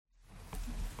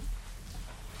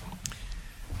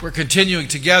We're continuing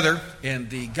together in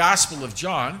the Gospel of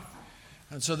John.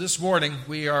 And so this morning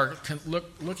we are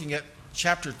looking at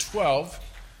chapter 12,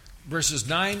 verses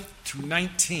 9 through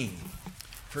 19.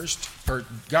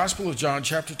 Gospel of John,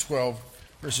 chapter 12,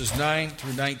 verses 9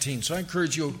 through 19. So I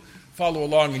encourage you to follow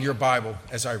along in your Bible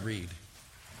as I read.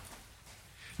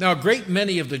 Now a great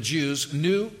many of the Jews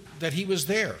knew that he was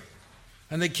there,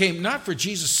 and they came not for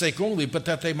Jesus' sake only, but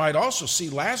that they might also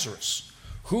see Lazarus,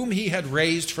 whom he had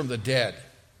raised from the dead.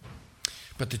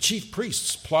 But the chief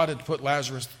priests plotted to put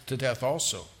Lazarus to death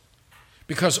also,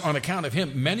 because on account of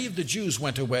him many of the Jews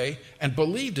went away and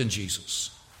believed in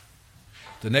Jesus.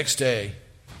 The next day,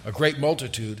 a great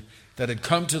multitude that had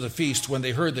come to the feast when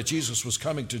they heard that Jesus was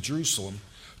coming to Jerusalem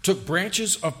took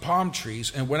branches of palm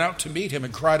trees and went out to meet him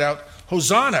and cried out,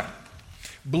 "Hosanna!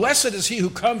 Blessed is he who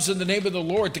comes in the name of the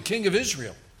Lord, the King of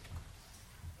Israel."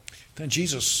 Then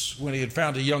Jesus, when he had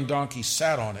found a young donkey,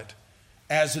 sat on it,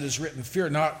 as it is written, "Fear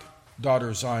not, daughter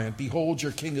of Zion, behold,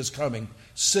 your king is coming,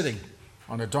 sitting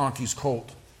on a donkey's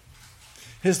colt."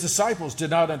 His disciples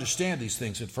did not understand these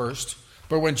things at first,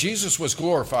 but when Jesus was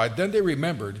glorified, then they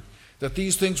remembered that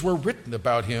these things were written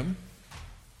about him,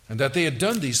 and that they had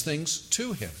done these things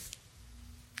to him.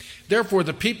 Therefore,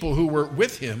 the people who were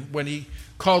with him when he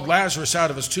called Lazarus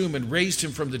out of his tomb and raised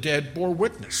him from the dead bore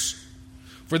witness.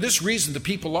 For this reason, the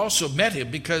people also met him,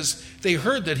 because they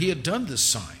heard that he had done this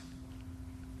sign.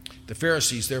 The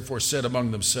Pharisees therefore said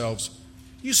among themselves,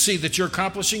 "You see that you're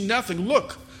accomplishing nothing.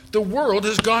 Look, the world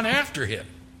has gone after him."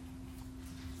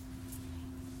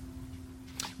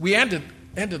 We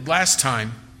ended last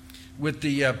time with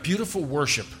the beautiful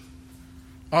worship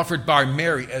offered by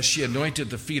Mary as she anointed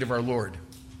the feet of our Lord.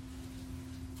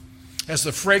 As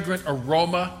the fragrant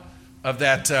aroma of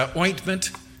that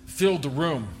ointment filled the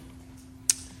room,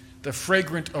 the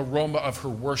fragrant aroma of her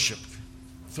worship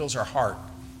fills our heart.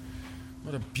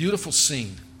 What a beautiful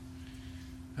scene.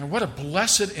 And what a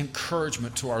blessed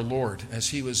encouragement to our Lord as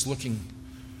he was looking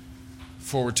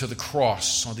forward to the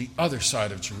cross on the other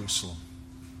side of Jerusalem.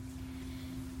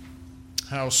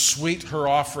 How sweet her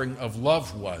offering of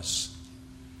love was.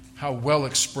 How well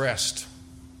expressed.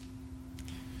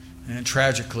 And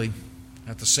tragically,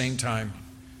 at the same time,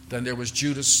 then there was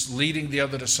Judas leading the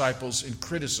other disciples in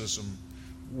criticism.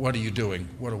 What are you doing?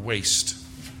 What a waste.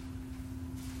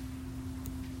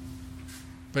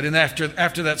 But after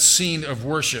that scene of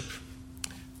worship,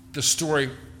 the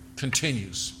story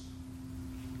continues.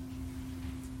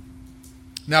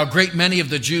 Now, a great many of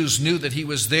the Jews knew that he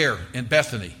was there in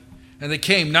Bethany, and they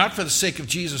came not for the sake of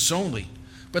Jesus only,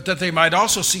 but that they might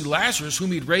also see Lazarus,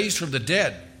 whom he'd raised from the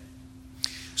dead.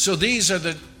 So these are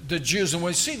the Jews. And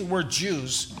when we see the word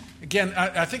Jews, again,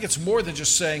 I think it's more than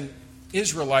just saying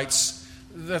Israelites.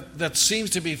 That seems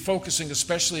to be focusing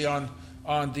especially on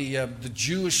the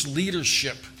Jewish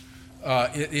leadership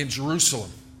in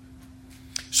Jerusalem.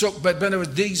 So, but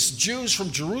these Jews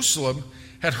from Jerusalem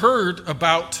had heard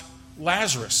about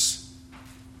Lazarus,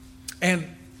 and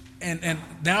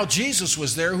now Jesus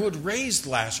was there who had raised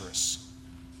Lazarus,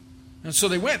 and so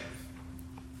they went.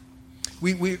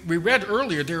 We read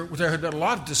earlier there had been a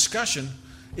lot of discussion.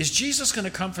 Is Jesus going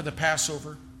to come for the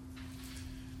Passover?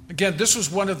 Again, this was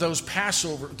one of those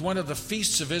one of the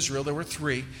feasts of Israel. There were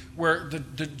three where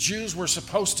the Jews were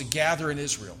supposed to gather in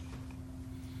Israel.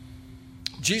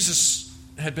 Jesus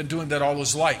had been doing that all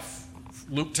his life.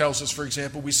 Luke tells us, for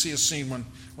example, we see a scene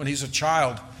when he's a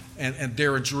child and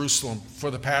there in Jerusalem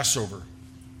for the Passover.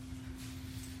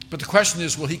 But the question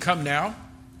is, will he come now?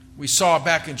 We saw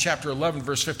back in chapter 11,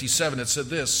 verse 57, it said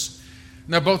this: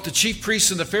 "Now both the chief priests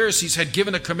and the Pharisees had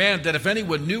given a command that if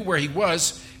anyone knew where he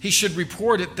was, he should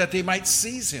report it, that they might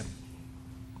seize him."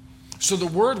 So the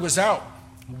word was out,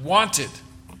 wanted.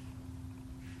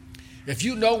 If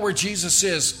you know where Jesus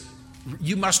is,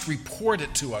 you must report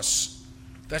it to us.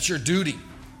 That's your duty.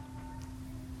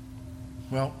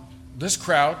 Well, this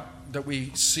crowd that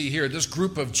we see here, this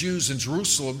group of Jews in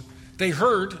Jerusalem, they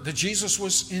heard that Jesus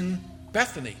was in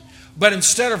Bethany. But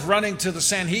instead of running to the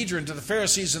Sanhedrin, to the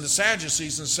Pharisees and the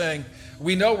Sadducees and saying,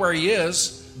 "We know where he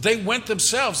is," they went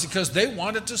themselves because they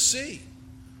wanted to see.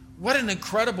 What an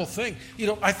incredible thing.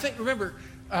 Remember,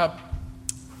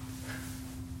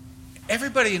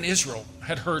 everybody in Israel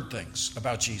had heard things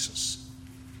about Jesus.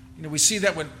 We see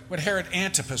that when Herod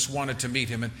Antipas wanted to meet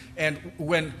him, and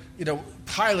when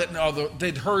Pilate and all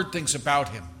they'd heard things about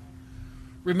him.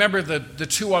 Remember the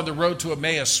two on the road to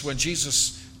Emmaus when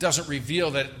Jesus doesn't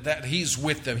reveal that he's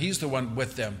with them. He's the one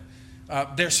with them.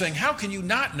 They're saying, "How can you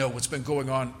not know what's been going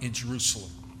on in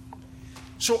Jerusalem?"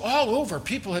 So all over,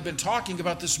 people had been talking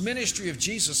about this ministry of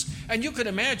Jesus. And you can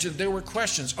imagine there were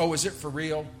questions. Oh, is it for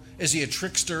real? Is he a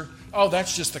trickster? Oh,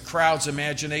 that's just the crowd's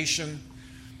imagination.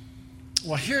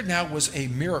 Well, here now was a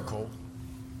miracle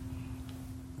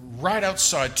right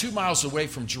outside, 2 miles away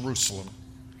from Jerusalem.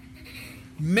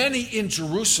 Many in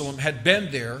Jerusalem had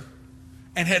been there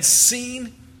and had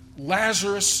seen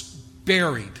Lazarus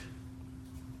buried.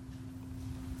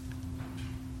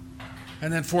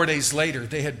 And then 4 days later,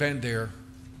 they had been there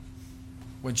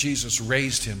when Jesus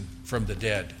raised him from the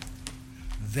dead.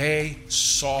 They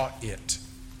saw it.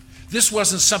 This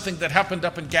wasn't something that happened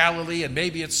up in Galilee, and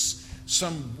maybe it's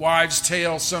some wives'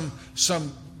 tale, some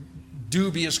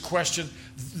dubious question.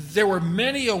 There were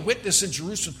many a witness in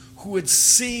Jerusalem who had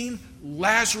seen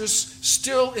Lazarus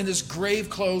still in his grave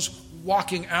clothes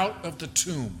walking out of the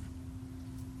tomb.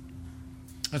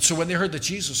 And so when they heard that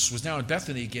Jesus was now in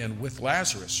Bethany again with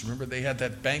Lazarus, remember they had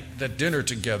that dinner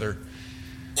together,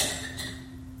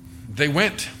 they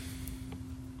went.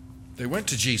 They went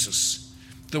to Jesus,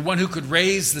 the one who could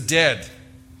raise the dead.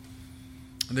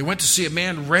 And they went to see a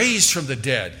man raised from the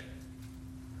dead.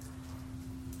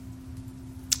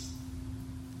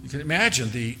 You can imagine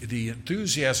the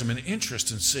enthusiasm and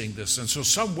interest in seeing this. And so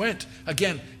some went.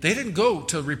 Again, they didn't go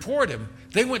to report him.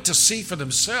 They went to see for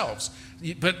themselves.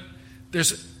 But it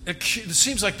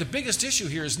seems like the biggest issue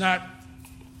here is not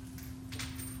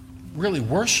really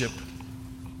worship,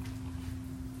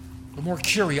 but more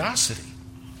curiosity.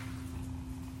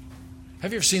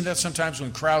 Have you ever seen that sometimes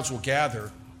when crowds will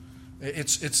gather?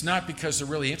 It's not because they're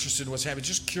really interested in what's happening, it's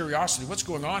just curiosity. What's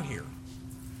going on here?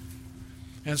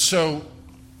 And so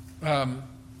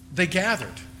they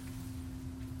gathered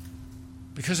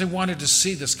because they wanted to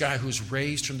see this guy who's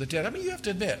raised from the dead. I mean, you have to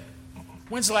admit,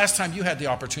 when's the last time you had the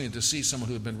opportunity to see someone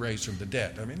who had been raised from the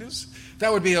dead? I mean,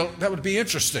 that would be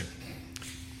interesting.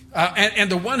 And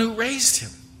the one who raised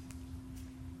him.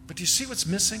 But do you see what's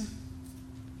missing?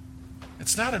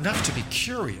 It's not enough to be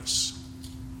curious.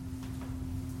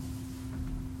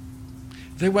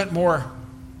 They went more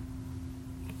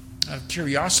out of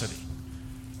curiosity,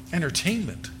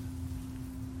 entertainment.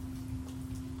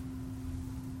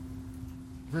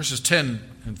 Verses 10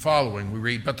 and following, we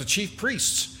read, "But the chief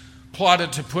priests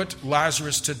plotted to put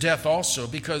Lazarus to death also,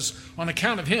 because on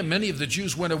account of him many of the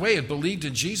Jews went away and believed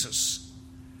in Jesus.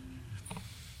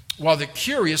 While the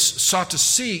curious sought to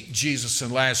see Jesus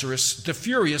and Lazarus, the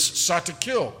furious sought to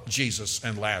kill Jesus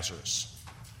and Lazarus."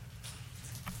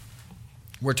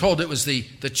 We're told it was the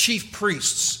chief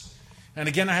priests. And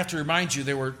again, I have to remind you,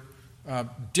 there were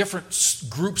different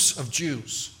groups of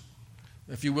Jews,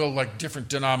 if you will, like different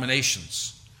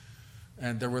denominations.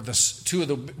 And there were two of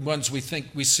the ones we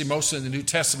see most in the New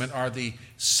Testament are the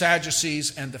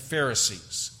Sadducees and the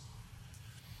Pharisees.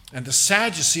 And the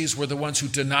Sadducees were the ones who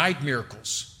denied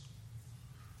miracles.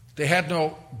 They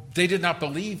did not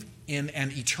believe in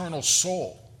an eternal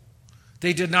soul.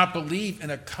 They did not believe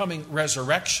in a coming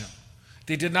resurrection.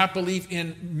 They did not believe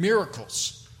in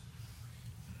miracles.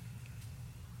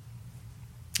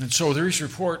 And so this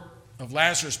report of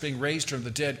Lazarus being raised from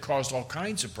the dead caused all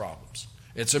kinds of problems.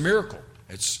 It's a miracle.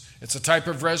 It's a type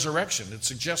of resurrection. It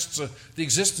suggests the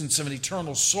existence of an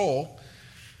eternal soul.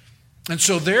 And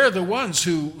so they're the ones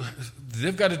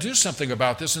they've got to do something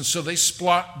about this. And so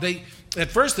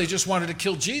at first they just wanted to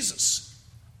kill Jesus.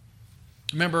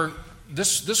 Remember,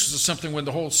 this was something when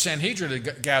the whole Sanhedrin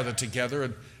had gathered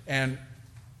together, and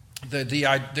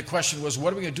the question was,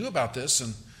 what are we going to do about this?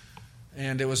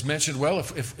 And it was mentioned, well,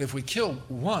 if we kill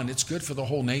one, it's good for the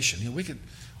whole nation. We could,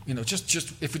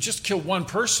 if we just kill one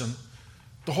person,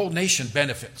 the whole nation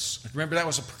benefits. Remember, that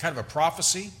was kind of a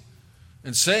prophecy,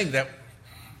 and saying that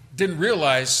didn't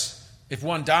realize if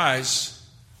one dies,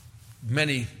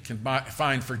 many can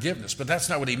find forgiveness. But that's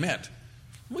not what he meant.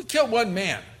 We kill one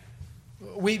man.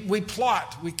 We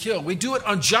plot, we kill. We do it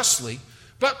unjustly,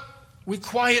 but we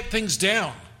quiet things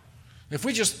down. If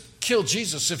we just kill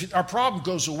Jesus, if our problem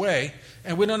goes away,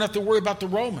 and we don't have to worry about the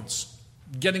Romans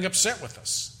getting upset with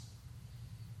us.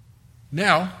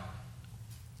 Now,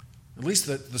 at least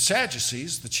the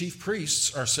Sadducees, the chief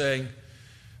priests, are saying,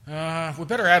 we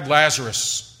better add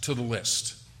Lazarus to the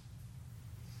list.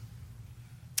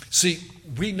 See,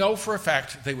 we know for a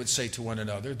fact, they would say to one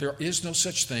another, there is no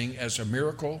such thing as a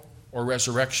miracle or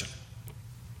resurrection.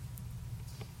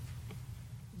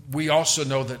 We also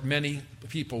know that many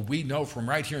people we know from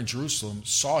right here in Jerusalem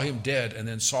saw him dead and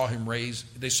then saw him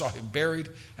raised. They saw him buried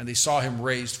and they saw him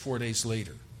raised 4 days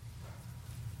later.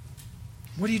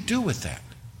 What do you do with that?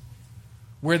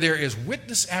 Where there is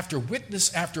witness after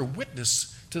witness after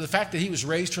witness to the fact that he was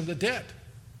raised from the dead.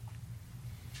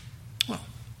 Well,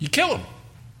 you kill him.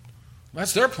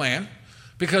 That's their plan.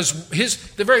 Because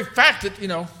the very fact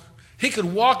that, he could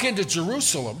walk into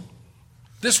Jerusalem,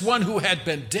 this one who had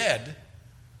been dead,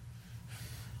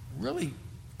 really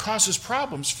causes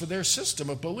problems for their system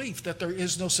of belief that there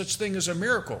is no such thing as a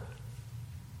miracle.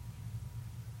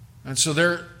 And so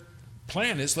their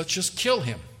plan is, let's just kill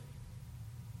him.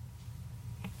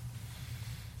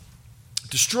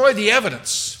 Destroy the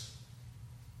evidence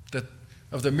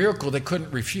of the miracle they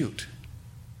couldn't refute.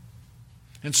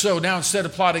 And so now instead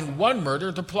of plotting one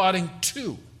murder, they're plotting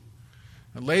two.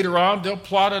 And later on, they'll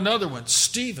plot another one,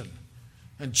 Stephen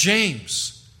and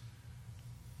James.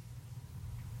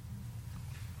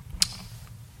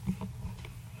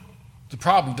 The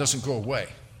problem doesn't go away.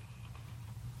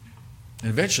 And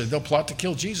eventually they'll plot to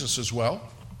kill Jesus as well.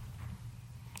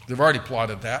 They've already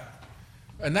plotted that.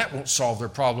 And that won't solve their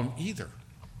problem either.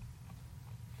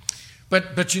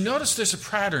 But you notice there's a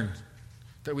pattern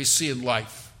that we see in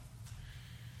life.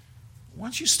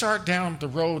 Once you start down the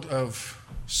road of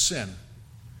sin,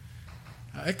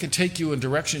 it can take you in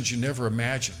directions you never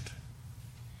imagined.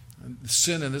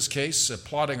 Sin in this case,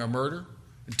 plotting a murder,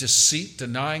 deceit,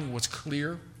 denying what's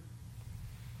clear.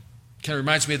 Kind of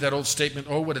reminds me of that old statement,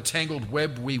 oh, what a tangled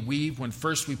web we weave when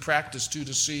first we practice to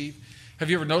deceive. Have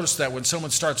you ever noticed that when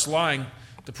someone starts lying,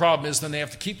 the problem is then they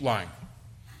have to keep lying.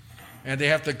 And they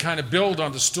have to kind of build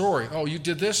on the story. Oh, you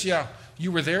did this? Yeah.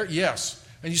 You were there? Yes.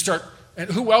 And you start, and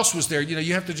who else was there?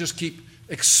 You have to just keep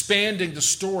expanding the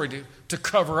story to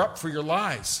cover up for your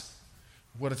lies.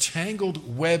 What a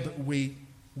tangled web we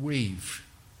weave.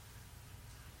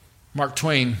 Mark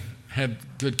Twain had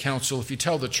good counsel. If you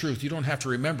tell the truth, you don't have to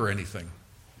remember anything.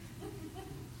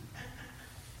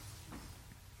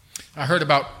 I heard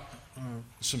about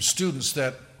some students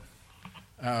that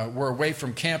were away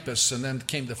from campus, and then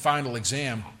came the final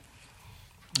exam.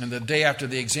 And the day after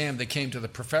the exam, they came to the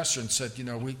professor and said,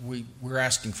 we're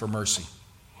asking for mercy.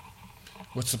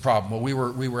 What's the problem? Well,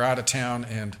 we were out of town,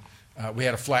 and we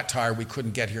had a flat tire. We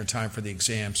couldn't get here in time for the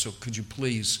exam, so could you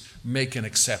please make an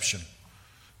exception?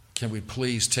 Can we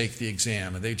please take the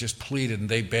exam? And they just pleaded and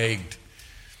they begged.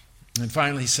 And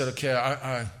finally he said, okay,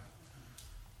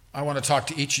 I want to talk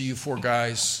to each of you four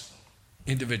guys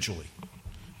individually.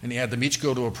 And he had them each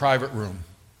go to a private room.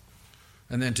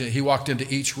 And then he walked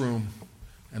into each room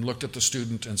and looked at the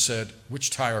student and said,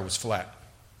 which tire was flat?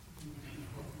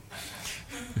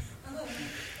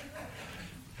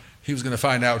 He was going to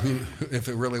find out if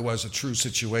it really was a true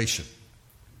situation.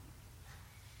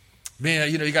 Man,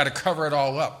 you got to cover it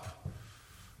all up.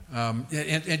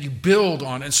 And you build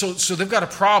on it. And so they've got a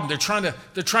problem.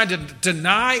 They're trying to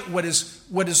deny what is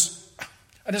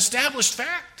an established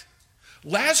fact.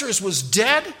 Lazarus was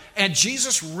dead, and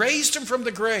Jesus raised him from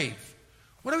the grave.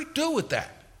 What do we do with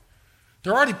that?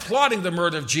 They're already plotting the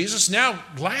murder of Jesus. Now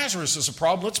Lazarus is a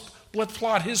problem. Let's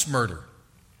plot his murder.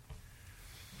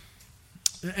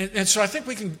 And so I think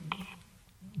we can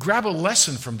grab a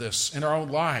lesson from this in our own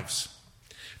lives.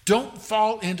 Don't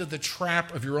fall into the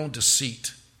trap of your own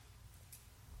deceit.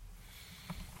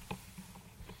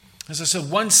 As I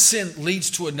said, one sin leads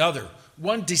to another.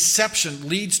 One deception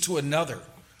leads to another.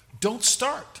 Don't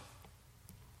start.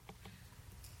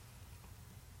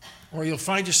 Or you'll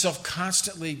find yourself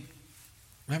constantly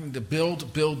having to build,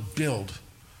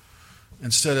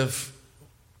 instead of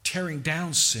tearing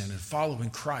down sin and following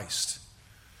Christ.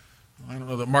 I don't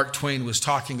know that Mark Twain was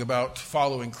talking about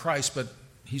following Christ, but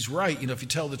he's right. If you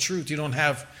tell the truth, you don't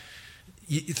have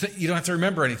to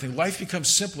remember anything. Life becomes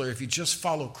simpler if you just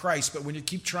follow Christ. But when you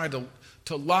keep trying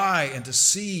to lie and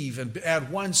deceive and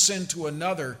add one sin to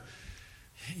another,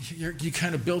 you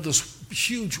kind of build this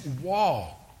huge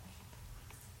wall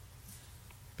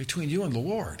between you and the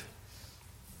Lord.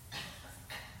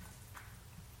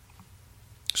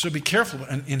 So be careful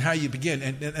in how you begin.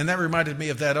 And that reminded me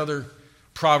of that other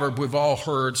proverb we've all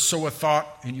heard: sow a thought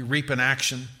and you reap an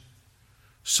action.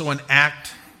 Sow an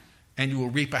act and you will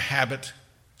reap a habit.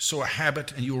 Sow a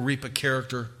habit and you will reap a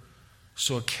character.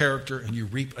 Sow a character and you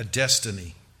reap a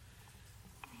destiny.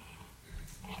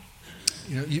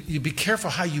 You be careful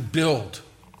how you build.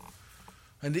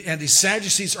 And the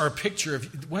Sadducees are a picture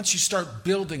of, once you start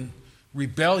building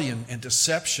rebellion and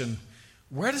deception,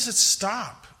 where does it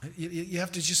stop? You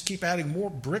have to just keep adding more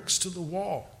bricks to the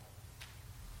wall.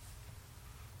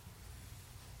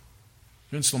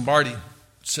 Vince Lombardi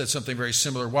said something very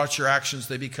similar. Watch your actions,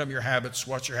 they become your habits.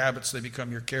 Watch your habits, they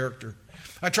become your character.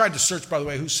 I tried to search, by the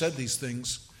way, who said these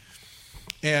things.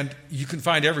 And you can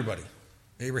find everybody.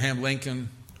 Abraham Lincoln,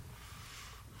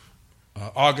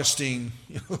 Augustine,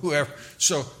 whoever.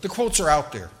 So the quotes are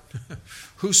out there.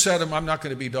 Who said them? I'm not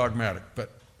going to be dogmatic. But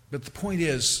the point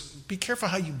is, be careful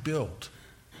how you build.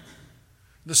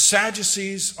 The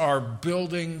Sadducees are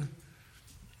building,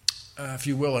 if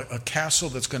you will, a castle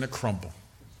that's going to crumble.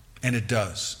 And it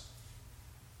does.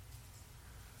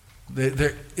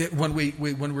 When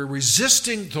we're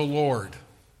resisting the Lord,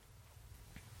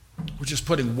 we're just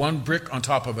putting one brick on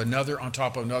top of another,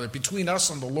 between us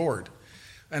and the Lord.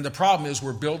 And the problem is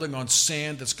we're building on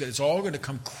sand it's all going to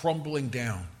come crumbling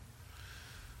down.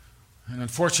 And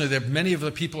unfortunately, there are many of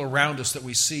the people around us that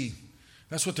we see.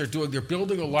 That's what they're doing. They're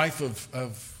building a life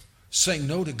of saying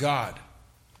no to God.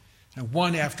 And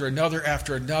one after another.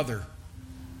 And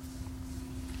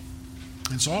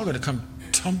it's all going to come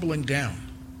tumbling down.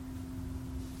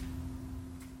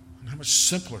 And how much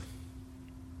simpler,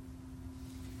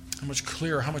 how much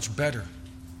clearer, how much better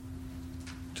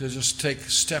to just take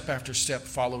step after step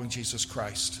following Jesus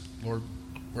Christ. Lord,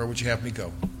 where would you have me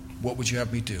go? What would you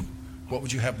have me do? What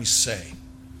would you have me say?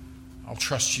 I'll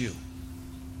trust you.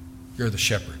 You're the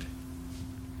shepherd.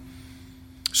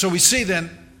 So we see then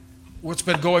what's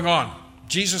been going on.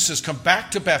 Jesus has come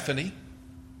back to Bethany.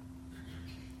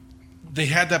 They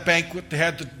had that banquet. They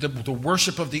had the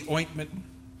worship of the ointment.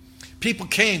 People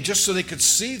came just so they could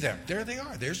see them. There they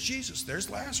are. There's Jesus. There's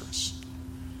Lazarus.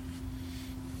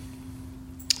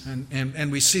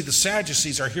 And we see the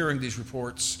Sadducees are hearing these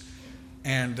reports,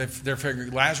 and they're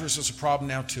figuring Lazarus is a problem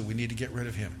now too. We need to get rid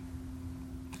of him.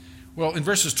 Well, in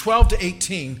verses 12 to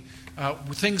 18,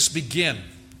 things begin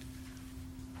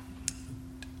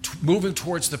moving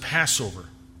towards the Passover.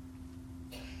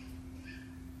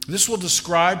 This will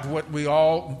describe what we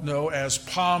all know as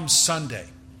Palm Sunday.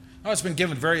 Now, it's been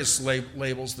given various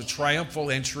labels, the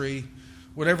triumphal entry,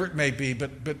 whatever it may be,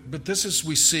 but this is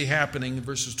we see happening in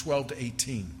verses 12 to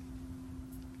 18.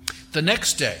 The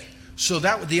next day, so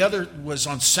that the other was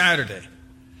on Saturday.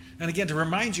 And again, to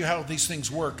remind you how these things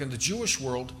work, in the Jewish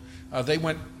world, they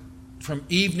went from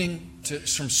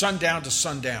sundown to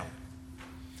sundown.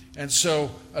 And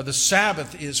so the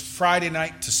Sabbath is Friday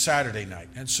night to Saturday night.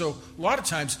 And so a lot of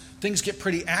times things get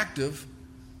pretty active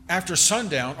after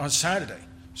sundown on Saturday.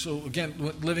 So again,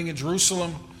 living in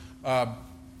Jerusalem,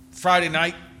 Friday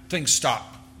night, things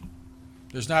stop.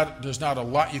 There's not a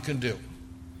lot you can do.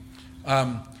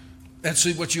 And so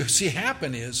what you see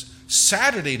happen is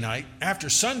Saturday night after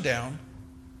sundown,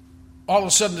 all of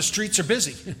a sudden the streets are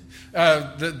busy.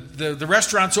 The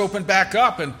restaurants open back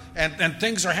up and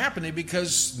things are happening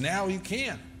because now you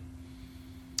can.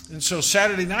 And so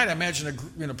Saturday night, I imagine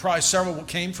probably several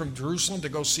came from Jerusalem to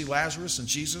go see Lazarus and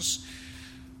Jesus.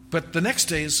 But the next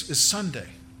day is Sunday.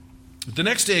 The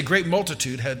next day, a great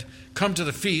multitude had come to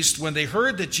the feast when they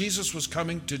heard that Jesus was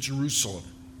coming to Jerusalem.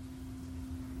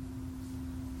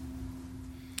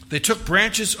 They took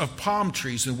branches of palm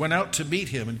trees and went out to meet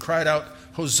him and cried out,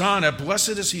 "Hosanna,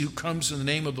 blessed is he who comes in the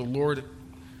name of the Lord,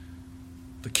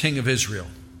 the King of Israel."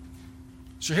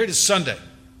 So here it is Sunday.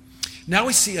 Now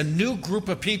we see a new group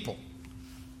of people.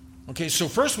 Okay, so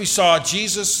first we saw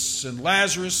Jesus and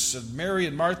Lazarus and Mary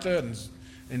and Martha,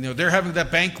 and they're having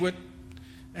that banquet.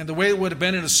 And the way it would have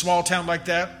been in a small town like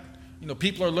that,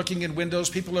 people are looking in windows,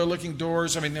 people are looking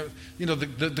doors. I mean,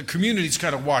 the community's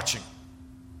kind of watching.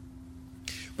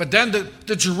 But then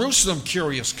the Jerusalem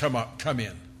curious come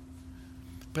in.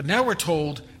 But now we're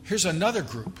told, here's another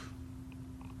group,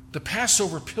 the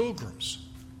Passover pilgrims.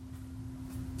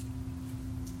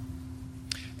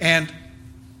 And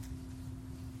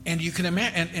you can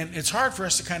imagine, and it's hard for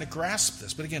us to kind of grasp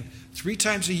this, but again, 3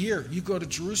 times a year you go to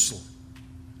Jerusalem.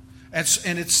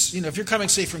 And it's, if you're coming,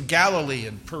 say, from Galilee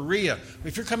and Perea,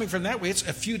 if you're coming from that way, it's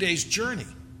a few days' journey.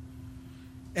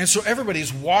 And so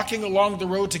everybody's walking along the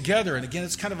road together. And again,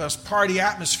 it's kind of a party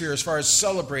atmosphere as far as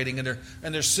celebrating. And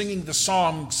they're singing the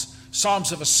psalms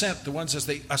of ascent, the ones as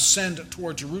they ascend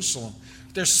toward Jerusalem.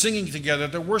 They're singing together.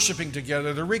 They're worshiping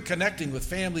together. They're reconnecting with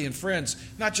family and friends,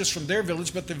 not just from their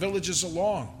village, but the villages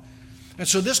along. And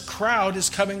so this crowd is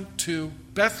coming to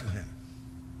Bethlehem.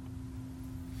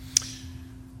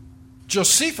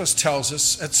 Josephus tells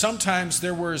us that sometimes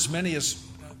there were as many as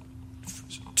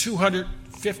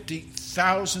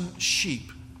 250,000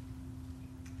 sheep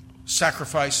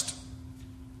sacrificed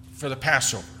for the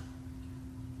Passover.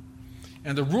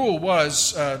 And the rule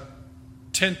was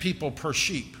 10 people per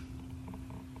sheep.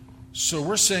 So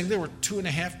we're saying there were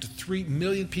 2.5 to 3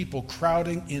 million people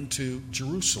crowding into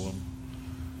Jerusalem,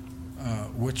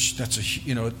 which that's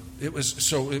it was.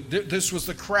 So this was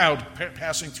the crowd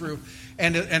passing through,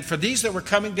 and for these that were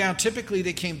coming down, typically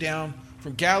they came down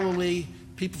from Galilee,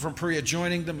 people from Perea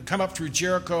joining them, come up through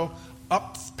Jericho,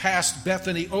 up past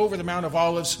Bethany, over the Mount of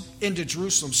Olives, into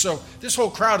Jerusalem. So this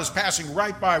whole crowd is passing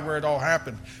right by where it all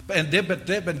happened. But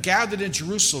they've been gathered in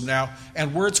Jerusalem now,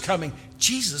 and word's coming,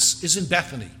 Jesus is in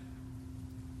Bethany.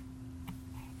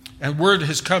 And word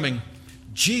is coming,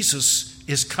 Jesus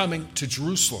is coming to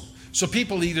Jerusalem. So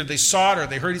people either they saw it or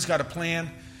they heard he's got a plan.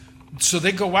 So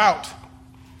they go out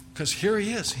Because here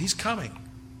he is. He's coming.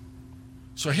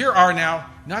 So here are now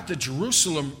not the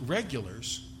Jerusalem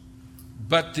regulars,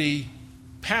 but the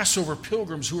Passover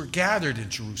pilgrims who are gathered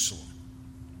in Jerusalem.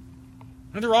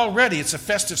 And they're all ready. It's a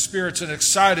festive spirit. It's an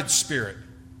excited spirit.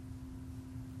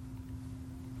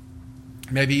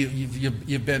 Maybe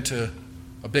you've been to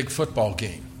a big football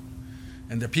game,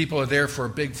 and the people are there for a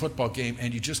big football game,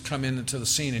 and you just come into the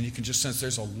scene, and you can just sense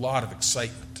there's a lot of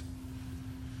excitement.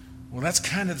 Well, that's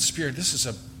kind of the spirit. This is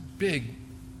a big,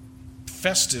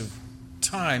 festive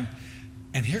time,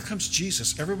 and here comes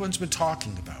Jesus. Everyone's been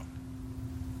talking about.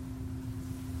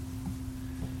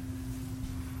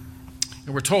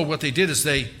 And we're told what they did is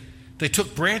they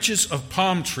took branches of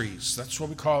palm trees. That's what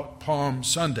we call Palm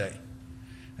Sunday.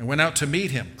 And went out to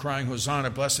meet him, crying, Hosanna,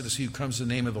 blessed is he who comes in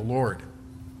the name of the Lord.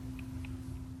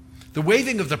 The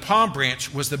waving of the palm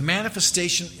branch was the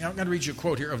manifestation, I'm going to read you a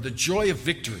quote here, of the joy of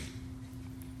victory.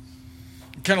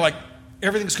 Kind of like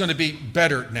everything's going to be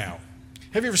better now.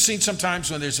 Have you ever seen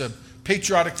sometimes when there's a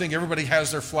patriotic thing, everybody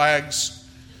has their flags?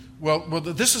 Well,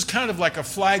 this is kind of like a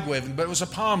flag waving, but it was a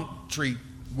palm tree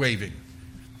waving.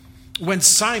 When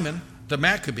Simon the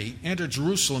Maccabee entered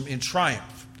Jerusalem in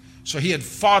triumph, so he had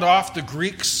fought off the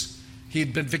Greeks. He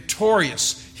had been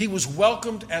victorious. He was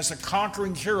welcomed as a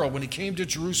conquering hero when he came to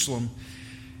Jerusalem.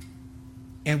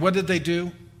 And what did they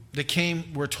do? They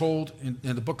came, we're told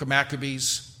in the book of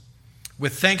Maccabees,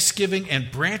 with thanksgiving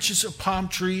and branches of palm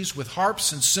trees, with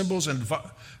harps and cymbals and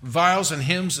viols and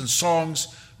hymns and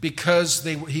songs, because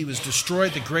he was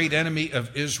destroyed, the great enemy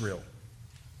of Israel.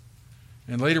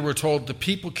 And later we're told the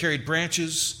people carried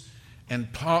branches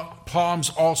and palms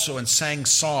also, and sang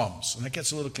psalms. And that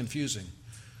gets a little confusing.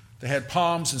 They had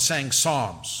palms and sang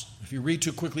psalms. If you read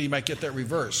too quickly, you might get that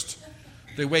reversed.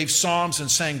 They waved psalms and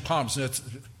sang palms.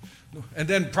 And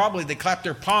then probably they clapped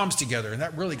their palms together, and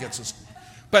that really gets us.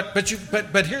 But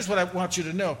here's what I want you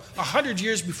to know. 100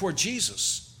 years before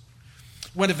Jesus,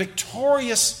 when a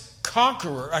victorious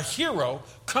conqueror, a hero,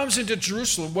 comes into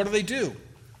Jerusalem, what do?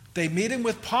 They meet him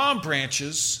with palm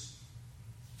branches,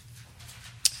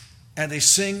 and they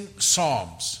sing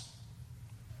psalms.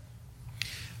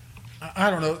 I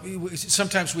don't know.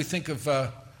 Sometimes we think of,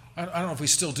 I don't know if we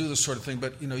still do this sort of thing,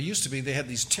 but it used to be they had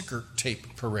these ticker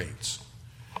tape parades.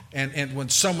 And when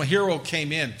some hero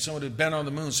came in, someone had been on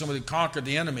the moon, someone had conquered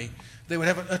the enemy, they would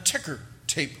have a ticker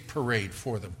tape parade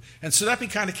for them. And so that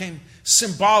became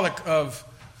symbolic of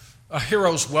a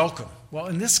hero's welcome. Well,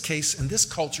 in this case, in this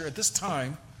culture, at this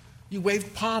time, you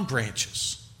waved palm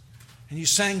branches. And you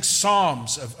sang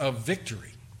psalms of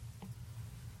victory.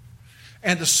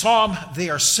 And the psalm they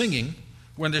are singing,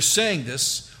 when they're saying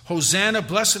this, Hosanna,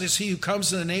 blessed is he who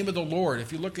comes in the name of the Lord.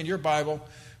 If you look in your Bible,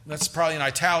 that's probably in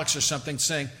italics or something,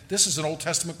 saying, this is an Old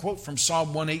Testament quote from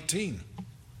Psalm 118.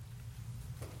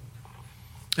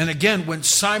 And again, when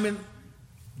Simon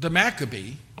the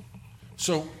Maccabee,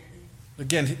 so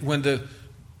again, when the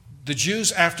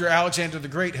Jews after Alexander the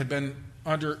Great had been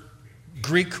under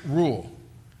Greek rule,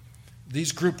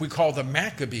 these group we call the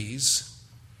Maccabees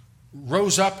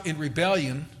rose up in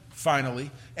rebellion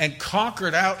finally and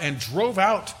conquered out and drove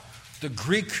out the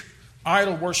Greek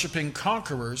idol-worshiping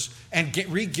conquerors and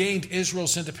regained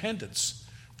Israel's independence.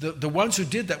 The ones who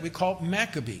did that we call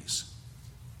Maccabees.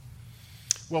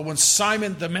 Well, when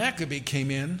Simon the Maccabee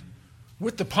came in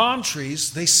with the palm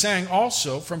trees, they sang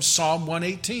also from Psalm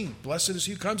 118, blessed is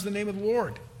he who comes in the name of the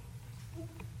Lord.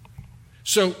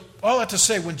 So all that to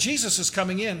say, when Jesus is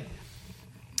coming in,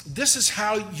 this is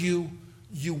how you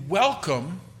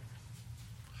welcome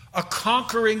a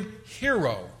conquering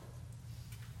hero.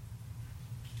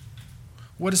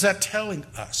 What is that telling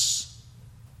us?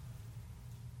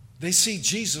 They see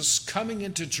Jesus coming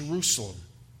into Jerusalem,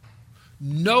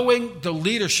 knowing the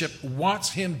leadership wants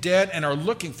him dead and are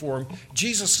looking for him.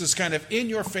 Jesus is kind of in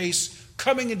your face,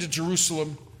 coming into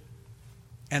Jerusalem,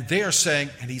 and they are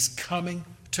saying, and he's coming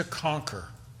to conquer.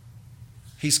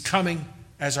 He's coming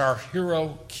as our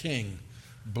hero king.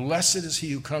 Blessed is he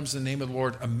who comes in the name of the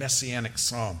Lord, a messianic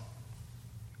psalm.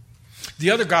 The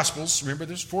other Gospels, remember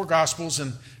there's 4 Gospels,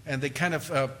 and they kind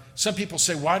of, some people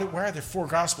say, why are there 4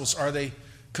 Gospels? Are they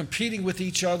competing with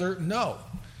each other? No.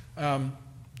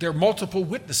 There are multiple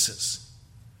witnesses.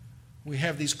 We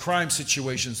have these crime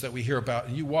situations that we hear about,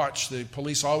 and you watch, the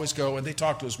police always go and they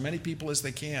talk to as many people as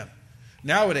they can.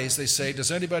 Nowadays, they say,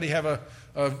 does anybody have a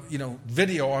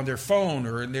video on their phone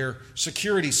or in their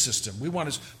security system? We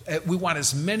want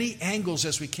as many angles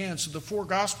as we can. So the 4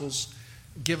 Gospels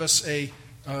give us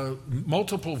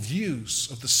multiple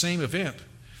views of the same event.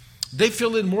 They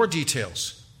fill in more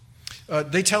details.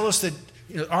 They tell us that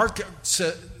our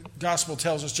gospel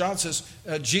tells us, John says,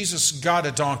 Jesus got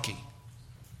a donkey.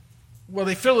 Well,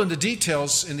 they fill in the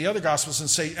details in the other Gospels and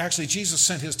say, actually, Jesus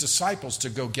sent his disciples to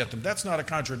go get them. That's not a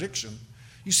contradiction.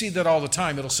 You see that all the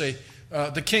time. It'll say,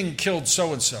 the king killed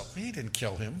so-and-so. He didn't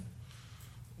kill him.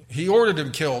 He ordered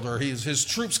him killed, or his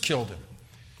troops killed him.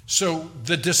 So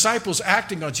the disciples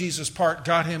acting on Jesus' part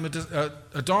got him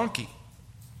a donkey.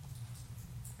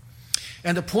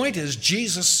 And the point is,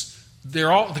 Jesus,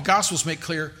 the Gospels make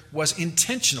clear, was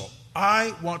intentional.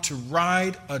 I want to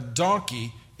ride a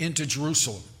donkey into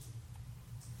Jerusalem.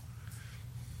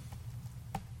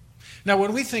 Now,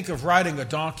 when we think of riding a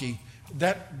donkey,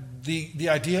 that the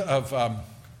idea of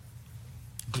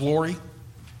glory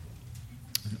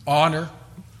and honor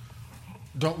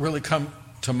don't really come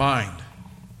to mind.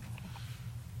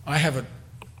 I have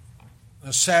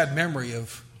a sad memory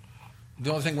of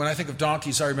the only thing, when I think of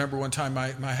donkeys, I remember one time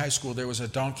my high school, there was a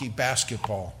donkey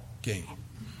basketball game.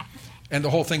 And the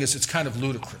whole thing is, it's kind of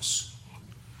ludicrous.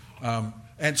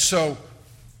 And so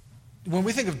when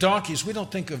we think of donkeys, we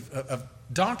don't think of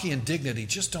donkey and dignity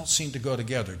just don't seem to go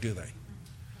together, do they?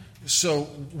 So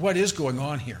what is going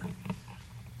on here?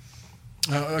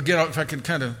 Again, if I can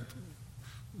kind of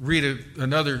read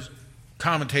another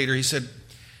commentator, he said,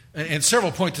 and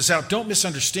several point this out, don't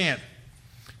misunderstand.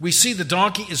 We see the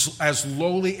donkey as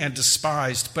lowly and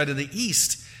despised, but in the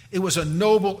East, it was a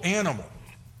noble animal.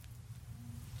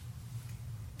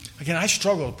 Again, I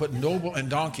struggle to put noble and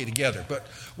donkey together, but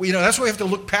that's why we have to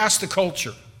look past the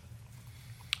culture.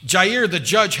 Jair, the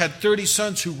judge, had 30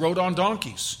 sons who rode on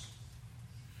donkeys.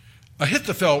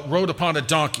 Ahithophel rode upon a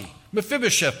donkey.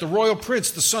 Mephibosheth, the royal prince,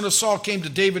 the son of Saul, came to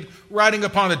David riding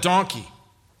upon a donkey.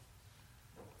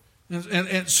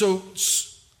 And so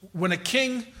when a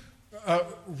king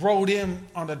rode in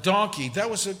on a donkey, that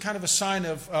was a kind of a sign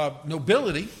of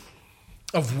nobility,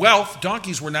 of wealth.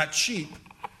 Donkeys were not cheap.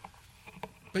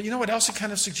 But you know what else it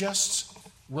kind of suggests?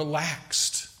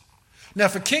 Relaxed. Now,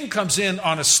 if a king comes in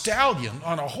on a stallion,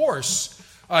 on a horse,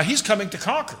 he's coming to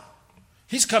conquer.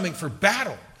 He's coming for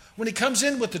battle. When he comes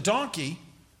in with the donkey,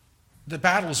 the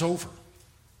battle is over.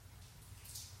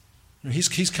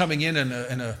 He's coming in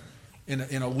a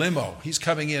limo. He's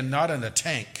coming in not in a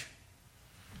tank.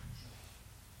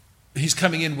 He's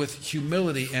coming in with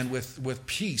humility and with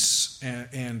peace,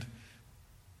 and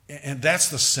that's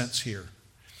the sense here.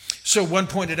 So one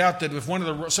pointed out that if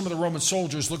some of the Roman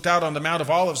soldiers looked out on the Mount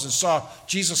of Olives and saw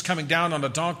Jesus coming down on a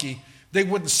donkey, they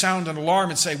wouldn't sound an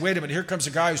alarm and say, wait a minute, here comes a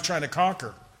guy who's trying to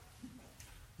conquer.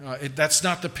 That's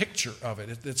not the picture of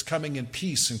it. It's coming in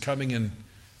peace and coming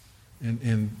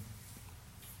in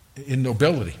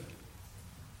nobility.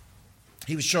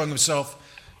 He was showing himself,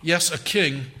 yes, a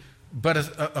king, but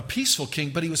a peaceful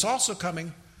king, but he was also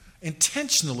coming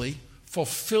intentionally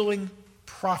fulfilling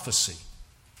prophecy.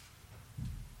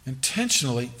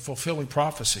 Intentionally fulfilling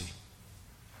prophecy.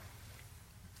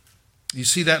 You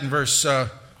see that in verse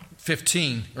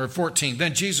 15 or 14.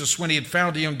 Then Jesus, when he had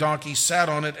found a young donkey, sat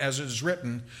on it, as it is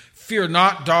written, "Fear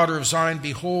not, daughter of Zion,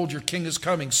 behold, your king is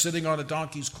coming, sitting on a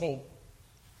donkey's colt."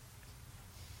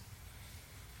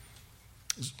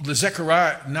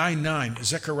 Zechariah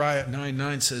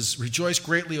 9:9 says, "Rejoice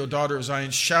greatly, O daughter of Zion.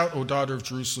 Shout, O daughter of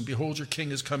Jerusalem. Behold, your king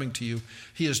is coming to you.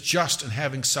 He is just and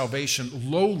having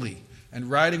salvation, lowly, and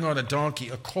riding on a donkey,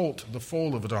 a colt, the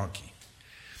foal of a donkey."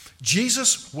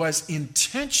 Jesus was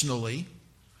intentionally,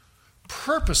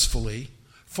 purposefully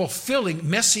fulfilling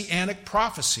messianic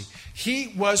prophecy. He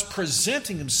was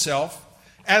presenting himself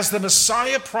as the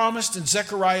Messiah promised in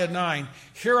Zechariah 9.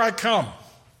 Here I come.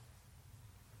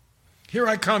 Here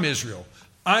I come, Israel.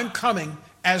 I'm coming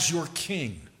as your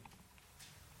king.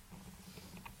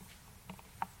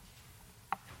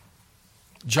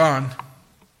 John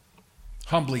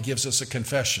humbly gives us a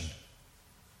confession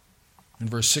in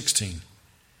verse 16.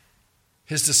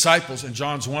 His disciples, and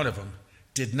John's one of them,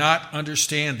 did not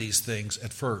understand these things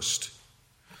at first.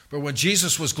 But when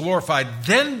Jesus was glorified,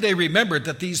 then they remembered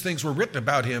that these things were written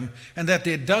about him and that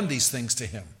they had done these things to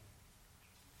him.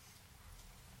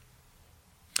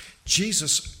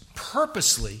 Jesus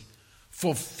purposely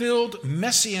fulfilled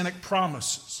messianic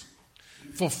promises,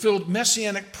 fulfilled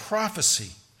messianic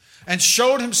prophecy, and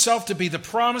showed himself to be the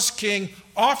promised king,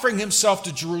 offering himself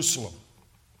to Jerusalem.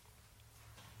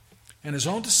 And his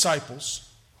own disciples,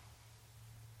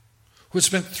 who had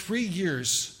spent 3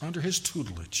 years under his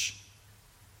tutelage,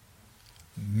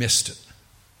 missed it.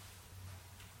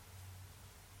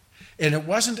 And it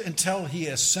wasn't until he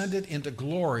ascended into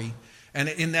glory, and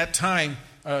in that time,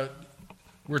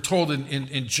 we're told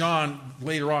in John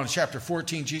later on, chapter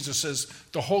 14, Jesus says,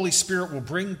 the Holy Spirit will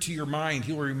bring to your mind,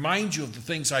 he will remind you of the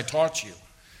things I taught you.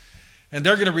 And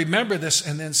they're going to remember this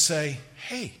and then say,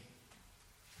 hey,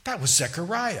 that was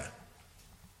Zechariah.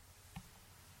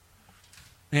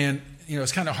 And,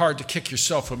 it's kind of hard to kick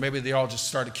yourself, or maybe they all just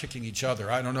started kicking each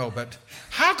other. I don't know. But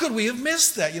how could we have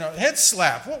missed that? Head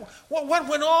slap. What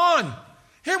went on?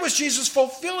 Here was Jesus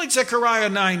fulfilling Zechariah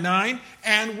 9:9,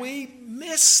 and we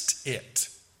missed it.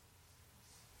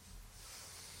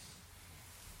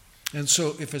 And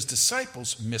so if his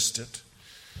disciples missed it,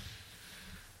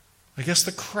 I guess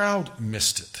the crowd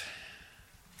missed it.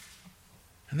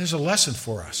 And there's a lesson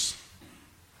for us.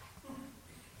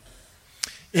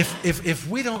 If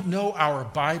we don't know our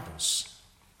Bibles,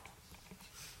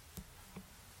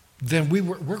 then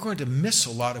we're going to miss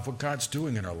a lot of what God's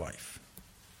doing in our life.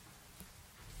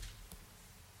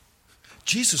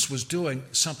 Jesus was doing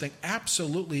something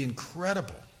absolutely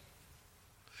incredible.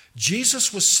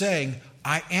 Jesus was saying,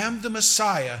 I am the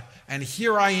Messiah, and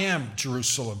here I am,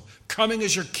 Jerusalem, coming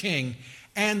as your king,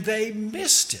 and they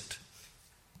missed it.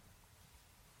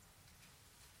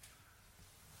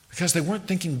 Because they weren't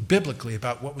thinking biblically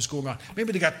about what was going on.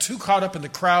 Maybe they got too caught up in the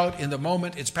crowd, in the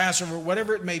moment, it's Passover,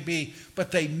 whatever it may be,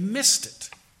 but they missed it.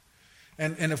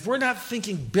 And if we're not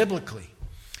thinking biblically,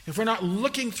 if we're not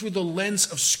looking through the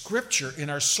lens of Scripture in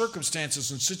our circumstances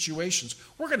and situations,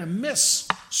 we're going to miss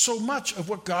so much of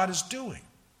what God is doing.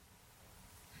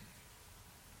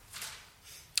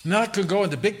 Now, it could go in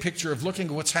the big picture of looking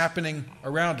at what's happening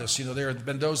around us. There have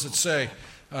been those that say,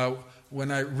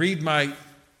 when I read my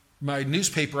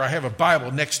newspaper, I have a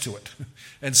Bible next to it,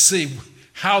 and see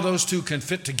how those two can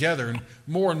fit together. And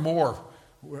more,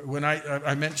 when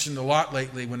I mentioned a lot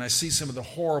lately, when I see some of the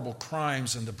horrible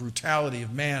crimes and the brutality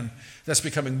of man that's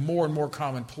becoming more and more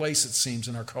commonplace, it seems,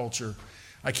 in our culture,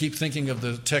 I keep thinking of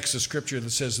the text of Scripture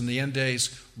that says, in the end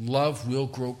days, love will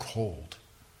grow cold.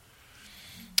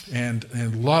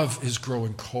 And love is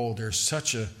growing cold. There's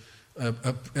such an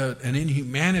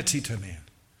inhumanity to man.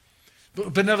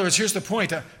 But in other words, here's the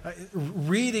point.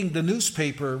 Reading the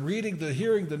newspaper,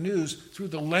 hearing the news through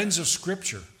the lens of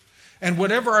Scripture, and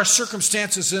whatever our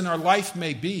circumstances in our life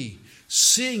may be,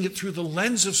 seeing it through the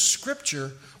lens of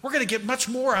Scripture, we're going to get much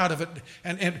more out of it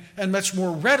and much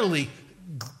more readily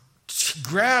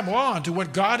grab on to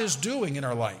what God is doing in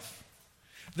our life.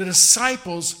 The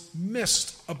disciples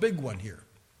missed a big one here.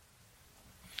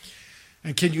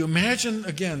 And can you imagine,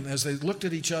 again, as they looked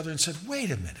at each other and said,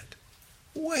 wait a minute.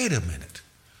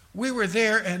 We were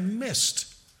there and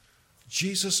missed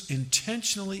Jesus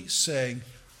intentionally saying,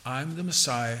 I'm the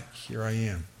Messiah, here I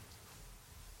am.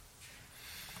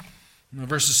 In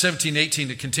verses 17 and 18,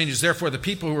 it continues, therefore the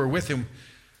people who were with him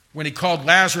when he called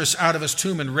Lazarus out of his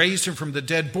tomb and raised him from the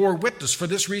dead bore witness. For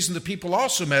this reason the people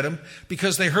also met him,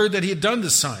 because they heard that he had done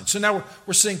this sign. So now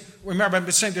we're seeing, remember I've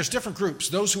been saying there's different groups.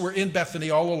 Those who were in Bethany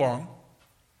all along.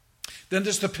 Then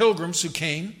there's the pilgrims who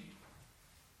came.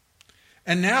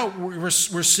 And now we're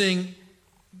seeing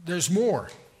there's more.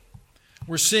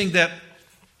 We're seeing that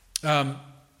the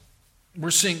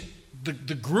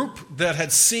group that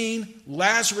had seen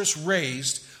Lazarus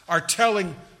raised are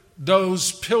telling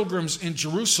those pilgrims in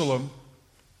Jerusalem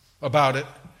about it.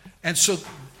 And so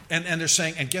and they're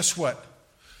saying, and guess what?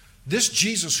 This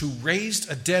Jesus who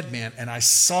raised a dead man, and I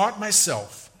saw it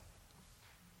myself,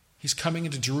 he's coming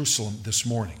into Jerusalem this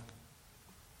morning.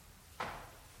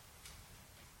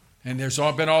 And there's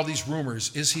been all these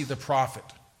rumors. Is he the prophet?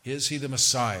 Is he the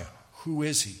Messiah? Who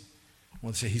is he?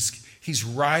 Well, say he's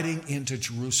riding into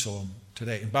Jerusalem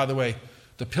today. And by the way,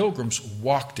 the pilgrims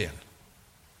walked in,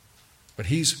 but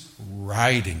he's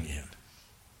riding in.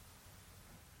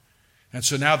 And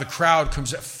so now the crowd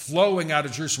comes flowing out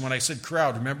of Jerusalem. When I said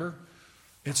crowd, remember?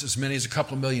 It's as many as a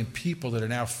couple of million people that are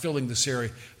now filling this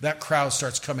area. That crowd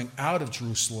starts coming out of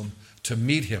Jerusalem to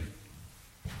meet him.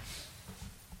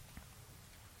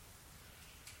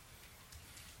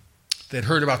 They'd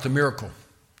heard about the miracle,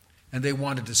 and they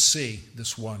wanted to see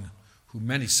this one who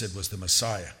many said was the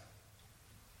Messiah.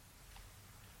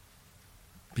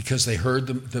 Because they heard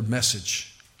the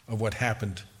message of what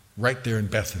happened right there in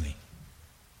Bethany.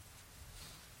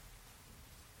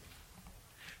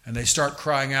 And they start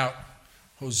crying out,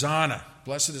 Hosanna,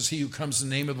 blessed is he who comes in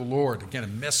the name of the Lord. Again, a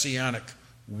messianic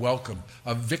welcome,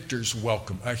 a victor's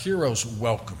welcome, a hero's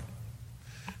welcome.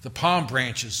 The palm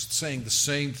branches saying the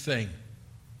same thing.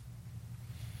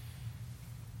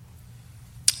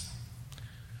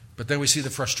 But then we see the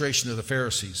frustration of the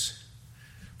Pharisees.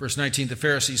 Verse 19, the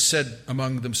Pharisees said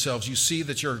among themselves, you see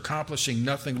that you're accomplishing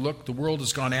nothing. Look, the world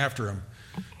has gone after him.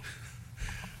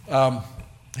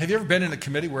 Have you ever been in a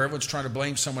committee where everyone's trying to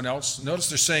blame someone else? Notice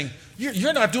they're saying,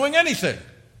 you're not doing anything.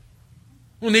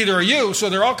 Well, neither are you.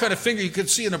 So they're all kind of fingering. You could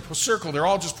see in a circle, they're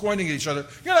all just pointing at each other.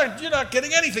 You're not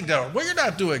getting anything done. Well, you're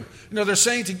not doing. They're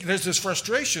saying there's this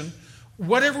frustration.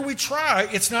 Whatever we try,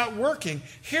 it's not working.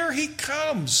 Here he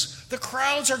comes. The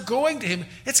crowds are going to him.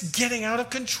 It's getting out of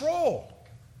control.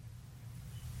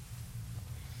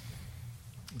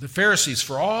 The Pharisees,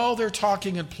 for all their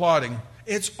talking and plotting,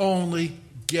 it's only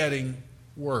getting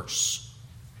worse.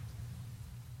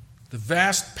 The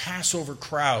vast Passover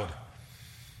crowd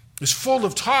is full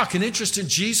of talk and interest in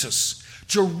Jesus.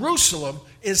 Jerusalem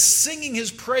is singing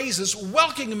his praises,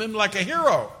 welcoming him like a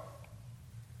hero.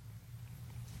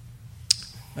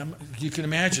 Now, you can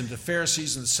imagine the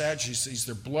Pharisees and the Sadducees,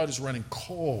 their blood is running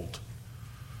cold.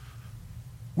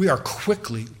 We are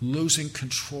quickly losing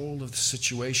control of the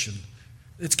situation.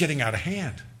 It's getting out of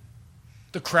hand.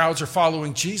 The crowds are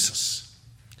following Jesus.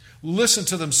 Listen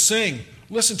to them sing.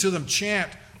 Listen to them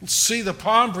chant. See the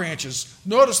palm branches.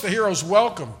 Notice the hero's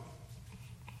welcome.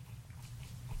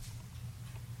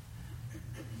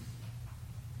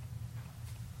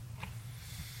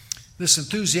 This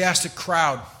enthusiastic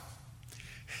crowd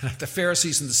that the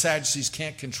Pharisees and the Sadducees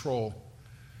can't control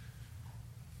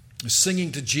is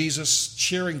singing to Jesus,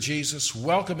 cheering Jesus,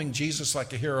 welcoming Jesus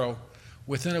like a hero.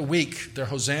 Within a week, their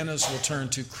hosannas will turn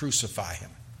to crucify him.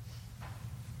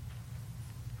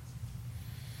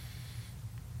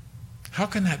 How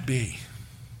can that be?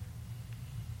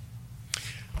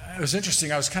 It was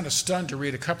interesting. I was kind of stunned to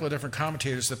read a couple of different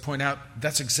commentators that point out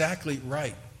that's exactly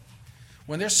right.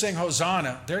 When they're saying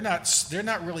Hosanna, they're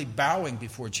not really bowing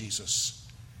before Jesus.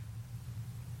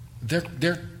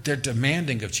 They're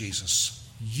demanding of Jesus,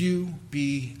 you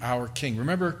be our king.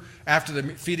 Remember, after the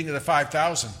feeding of the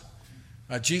 5,000,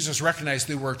 Jesus recognized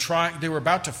they were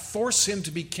about to force him to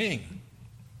be king.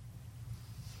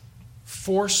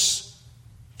 Force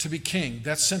to be king.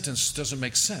 That sentence doesn't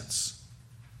make sense.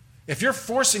 If you're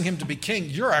forcing him to be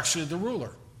king, you're actually the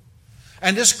ruler.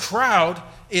 And this crowd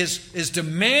is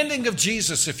demanding of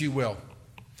Jesus, if you will,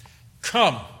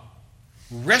 come,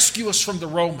 rescue us from the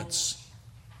Romans.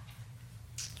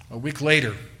 A week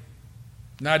later,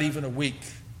 not even a week,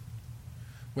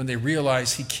 when they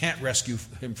realize he can't rescue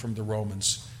him from the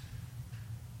Romans,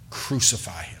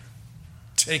 crucify him.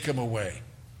 Take him away.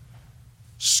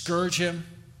 Scourge him,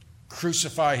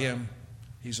 crucify him.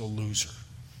 He's a loser.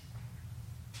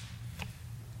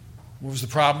 What was the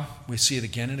problem? We see it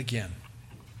again and again.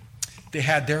 They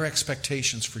had their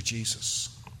expectations for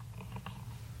Jesus.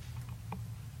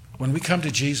 When we come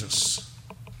to Jesus,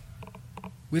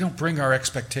 we don't bring our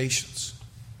expectations.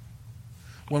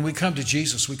 When we come to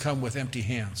Jesus, we come with empty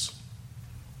hands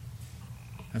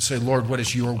and say, Lord, what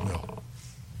is your will?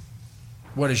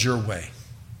 What is your way?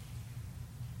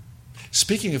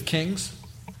 Speaking of kings,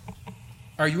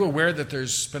 are you aware that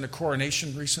there's been a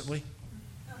coronation recently?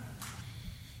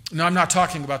 No, I'm not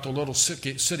talking about the little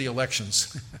city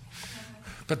elections.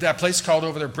 But that place called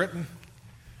over there Britain,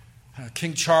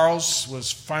 King Charles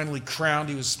was finally crowned.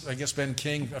 He was, I guess, been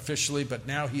king officially, but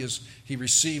now he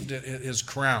received his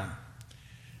crown.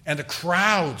 And the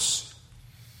crowds,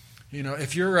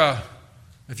 if you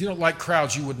don't like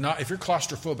crowds, you would not. If you're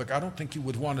claustrophobic, I don't think you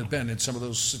would want to have been in some of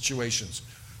those situations.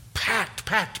 Packed,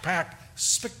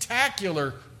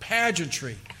 spectacular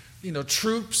pageantry.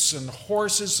 Troops and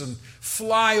horses and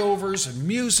flyovers and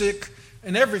music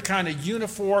and every kind of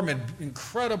uniform and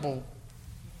incredible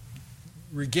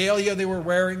regalia they were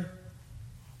wearing.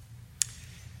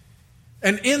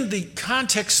 And in the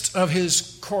context of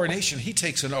his coronation, he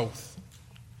takes an oath.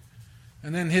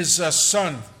 And then his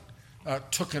son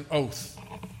took an oath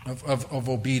of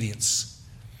obedience.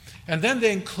 And then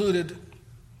they included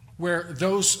where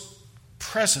those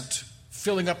present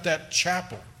filling up that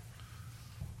chapel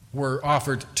were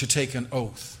offered to take an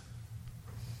oath.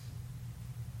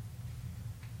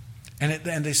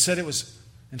 And they said it was,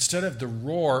 instead of the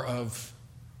roar of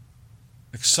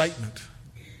excitement,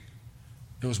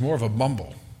 it was more of a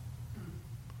mumble.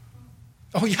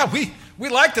 Oh yeah, we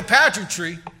like the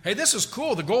pageantry. Hey, this is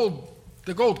cool.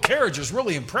 The gold carriage is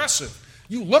really impressive.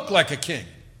 You look like a king.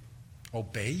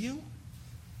 Obey you?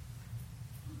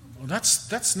 Well,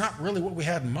 that's not really what we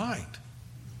had in mind.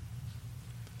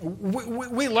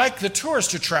 We like the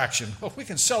tourist attraction. Oh, we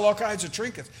can sell all kinds of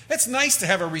trinkets. It's nice to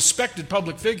have a respected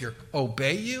public figure.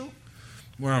 Obey you?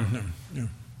 Well, no,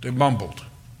 they mumbled.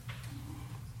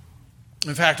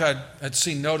 In fact, I'd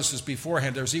seen notices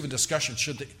beforehand. There was even discussion: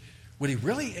 would he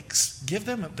really give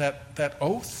them that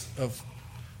oath of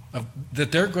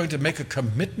that they're going to make a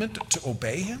commitment to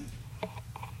obey him?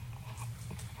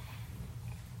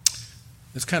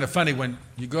 It's kind of funny when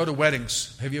you go to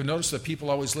weddings. Have you noticed that people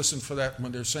always listen for that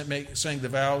when they're saying the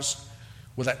vows?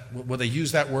 Will they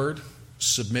use that word,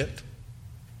 submit?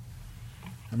 I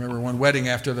remember one wedding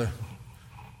after the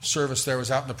service there was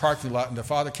out in the parking lot, and the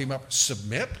father came up,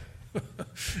 submit?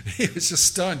 He was just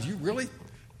stunned.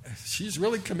 She's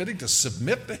really committing to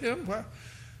submit to him?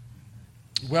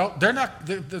 Well, they're not,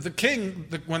 the king,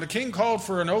 when the king called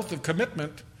for an oath of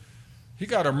commitment, he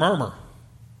got a murmur,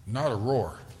 not a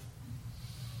roar.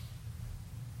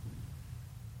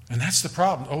 And that's the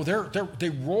problem. Oh, they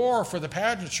roar for the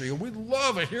pageantry. We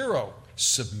love a hero.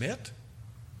 Submit?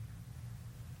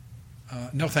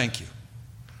 No, thank you.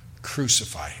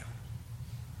 Crucify him.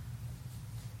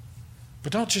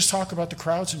 But don't just talk about the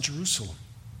crowds in Jerusalem.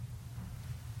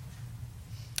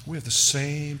 We have the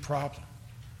same problem.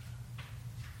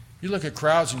 You look at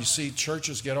crowds and you see some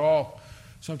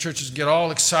churches get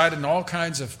all excited and all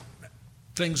kinds of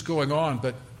things going on,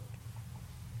 but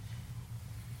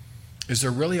is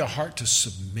there really a heart to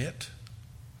submit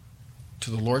to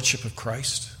the lordship of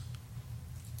Christ?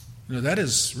 That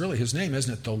is really his name,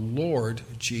 isn't it? The Lord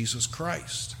Jesus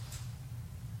Christ.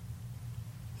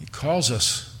 He calls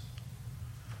us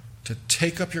to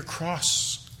take up your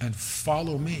cross and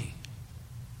follow me.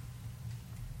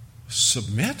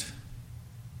 Submit?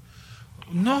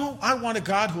 No, I want a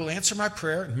God who will answer my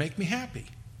prayer and make me happy.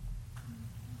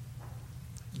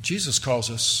 Jesus calls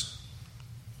us,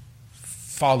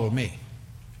 follow me.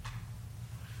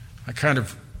 I kind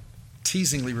of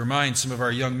teasingly remind some of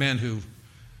our young men who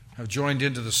have joined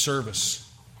into the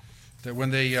service that when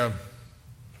they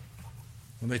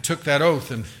took that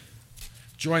oath and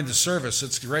joined the service,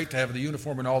 it's great to have the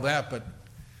uniform and all that, but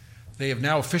they have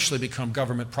now officially become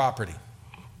government property.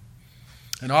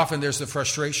 And often there's the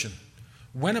frustration.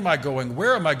 When am I going?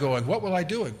 Where am I going? What will I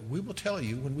do? We will tell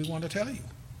you when we want to tell you.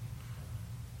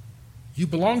 You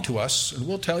belong to us, and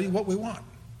we'll tell you what we want.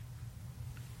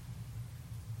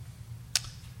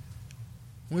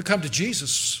 When we come to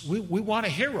Jesus, we want a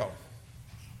hero.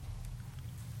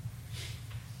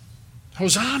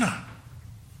 Hosanna.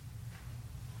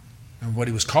 And what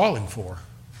he was calling for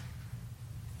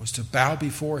was to bow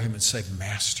before him and say,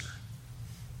 Master,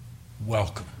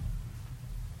 welcome.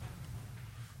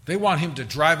 They want him to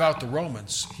drive out the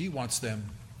Romans. He wants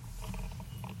them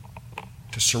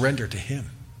to surrender to him.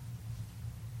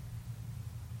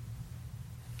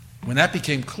 When that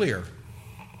became clear,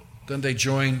 then they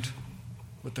joined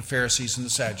with the Pharisees and the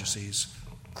Sadducees.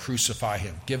 Crucify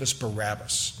him. Give us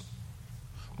Barabbas.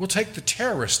 We'll take the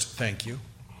terrorist, thank you,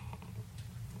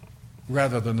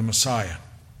 rather than the Messiah.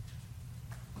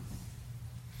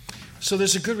 So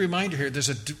there's a good reminder here. There's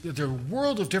a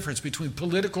world of difference between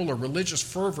political or religious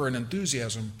fervor and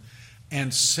enthusiasm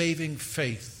and saving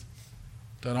faith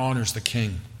that honors the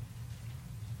King.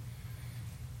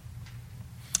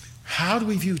 How do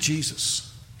we view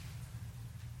Jesus?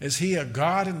 Is he a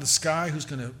God in the sky who's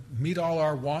going to meet all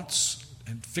our wants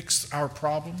and fix our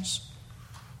problems?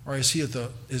 Or is he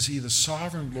the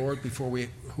sovereign Lord before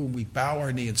whom we bow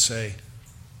our knee and say,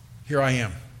 here I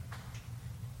am,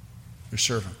 your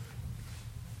servant?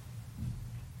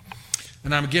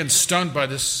 And I'm again stunned by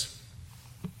this.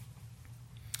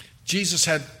 Jesus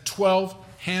had 12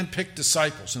 hand-picked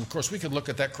disciples. And of course, we could look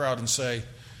at that crowd and say,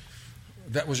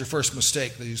 that was your first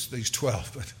mistake, these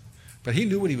 12. But he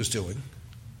knew what he was doing.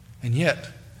 And yet,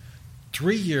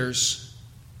 3 years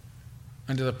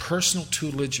under the personal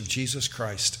tutelage of Jesus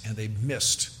Christ, and they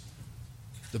missed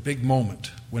the big moment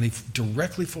when he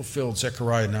directly fulfilled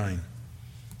Zechariah 9.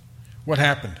 What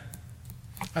happened?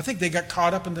 I think they got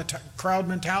caught up in the crowd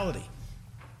mentality.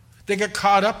 They got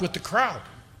caught up with the crowd.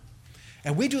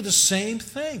 And we do the same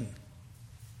thing.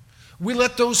 We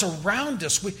let those around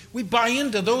us, we buy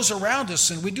into those around us,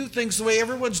 and we do things the way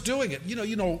everyone's doing it.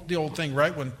 You know the old thing,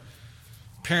 right? When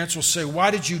parents will say,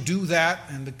 why did you do that?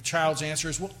 And the child's answer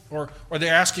is, well, or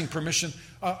they're asking permission,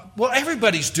 well,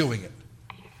 everybody's doing it.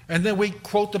 And then we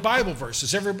quote the Bible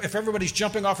verses. If everybody's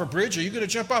jumping off a bridge, are you going to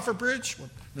jump off a bridge? Well,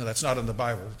 no, that's not in the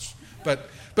Bible. But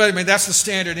I mean, that's the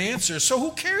standard answer. So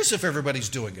who cares if everybody's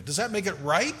doing it? Does that make it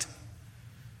right?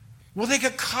 Well, they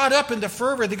get caught up in the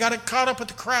fervor. They got caught up with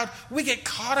the crowd. We get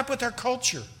caught up with our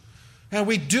culture. And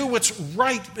we do what's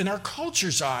right in our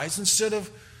culture's eyes instead of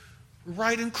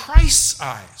right in Christ's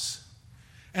eyes.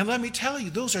 And let me tell you,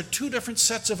 those are two different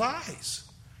sets of eyes.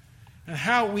 And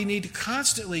how we need to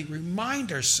constantly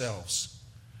remind ourselves,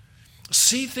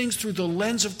 see things through the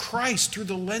lens of Christ, through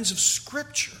the lens of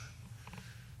Scripture,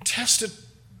 tested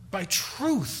by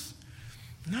truth,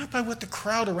 not by what the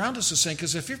crowd around us is saying.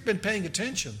 Because if you've been paying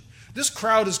attention, this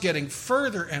crowd is getting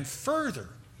further and further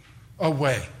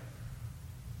away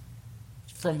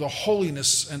from the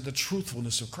holiness and the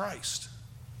truthfulness of Christ.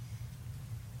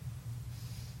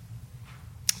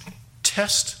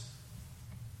 Test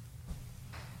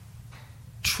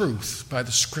truth by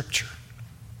the Scripture.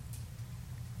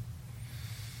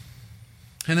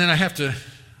 And then I have to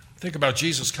Think about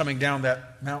Jesus coming down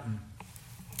that mountain.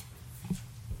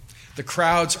 The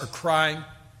crowds are crying.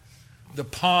 The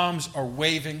palms are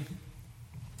waving.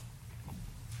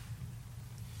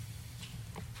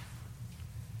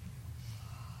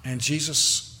 And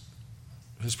Jesus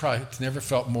has probably never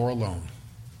felt more alone.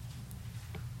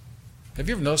 Have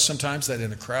you ever noticed sometimes that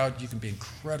in a crowd you can be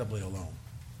incredibly alone?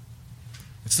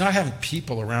 It's not having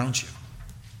people around you.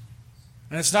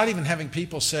 And it's not even having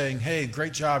people saying, hey,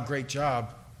 great job, great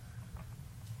job.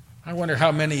 I wonder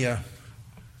how many a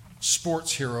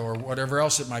sports hero or whatever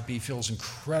else it might be feels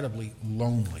incredibly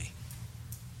lonely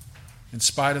in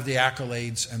spite of the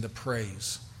accolades and the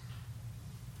praise.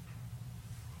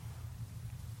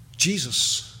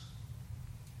 Jesus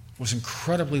was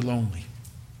incredibly lonely.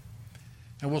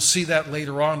 And we'll see that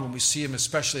later on when we see him,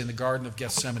 especially in the Garden of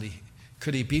Gethsemane.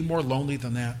 Could he be more lonely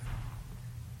than that?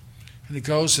 And he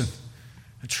goes and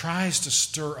tries to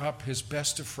stir up his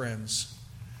best of friends.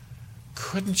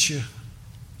 Couldn't you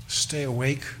stay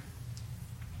awake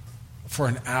for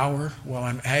an hour while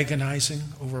I'm agonizing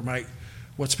over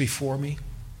what's before me?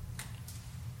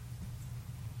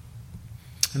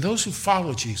 And those who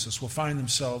follow Jesus will find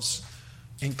themselves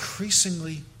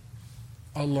increasingly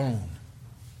alone.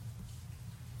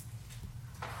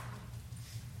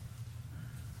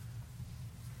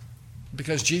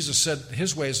 Because Jesus said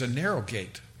his way is a narrow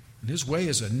gate, and his way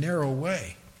is a narrow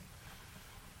way.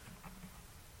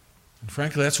 And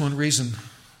frankly, that's one reason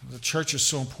the church is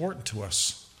so important to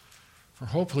us. For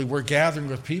hopefully we're gathering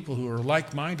with people who are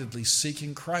like-mindedly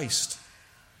seeking Christ.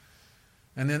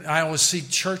 And then I always see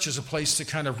church as a place to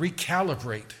kind of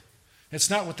recalibrate. It's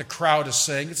not what the crowd is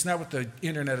saying. It's not what the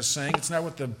internet is saying. It's not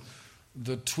what the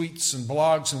tweets and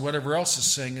blogs and whatever else is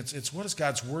saying. It's what is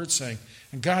God's word saying.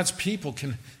 And God's people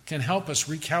can help us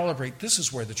recalibrate. This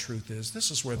is where the truth is. This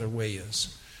is where the way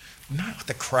is. Not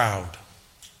the crowd.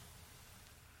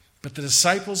 But the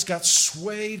disciples got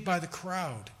swayed by the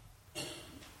crowd.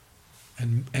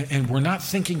 And we're not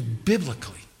thinking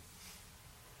biblically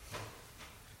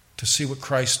to see what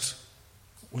Christ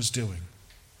was doing.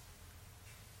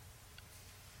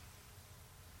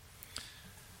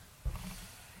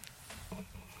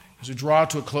 As we draw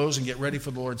to a close and get ready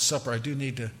for the Lord's Supper, I do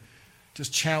need to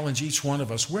just challenge each one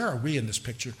of us. Where are we in this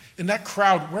picture? In that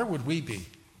crowd, where would we be?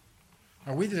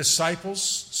 Are we the disciples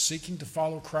seeking to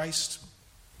follow Christ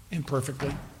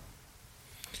imperfectly?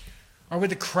 Are we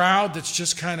the crowd that's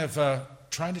just kind of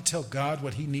trying to tell God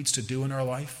what he needs to do in our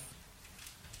life?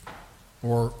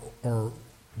 Or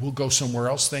we'll go somewhere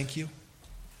else, thank you?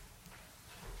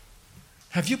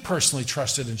 Have you personally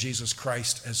trusted in Jesus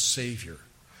Christ as Savior?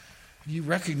 Have you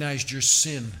recognized your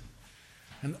sin?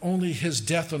 And only his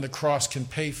death on the cross can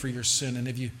pay for your sin. And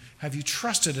have you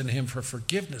trusted in him for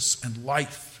forgiveness and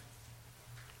life?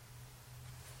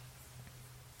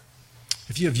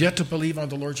 If you have yet to believe on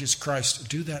the Lord Jesus Christ,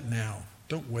 do that now.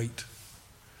 Don't wait.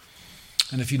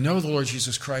 And if you know the Lord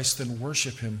Jesus Christ, then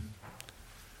worship him.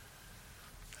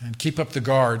 And keep up the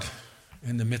guard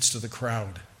in the midst of the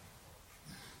crowd.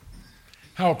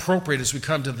 How appropriate as we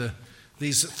come to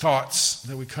these thoughts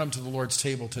that we come to the Lord's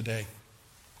table today.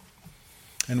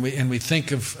 And we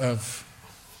think of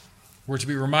we're to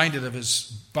be reminded of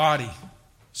his body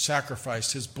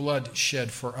sacrificed, his blood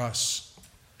shed for us.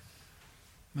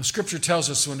 The Scripture tells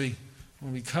us when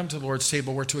we come to the Lord's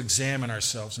table, we're to examine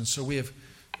ourselves. And so we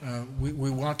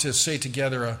want to say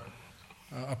together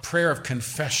a prayer of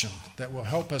confession that will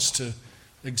help us to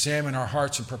examine our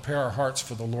hearts and prepare our hearts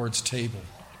for the Lord's table.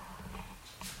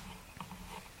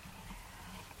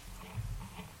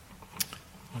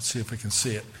 Let's see if we can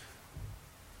see it.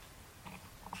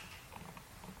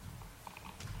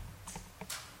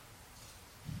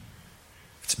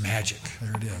 It's magic.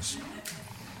 There it is.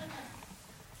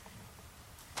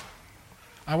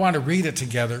 I want to read it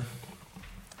together,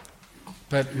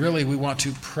 but really we want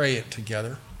to pray it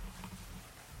together.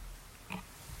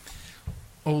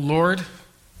 O Lord,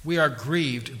 we are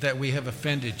grieved that we have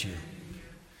offended you,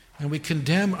 and we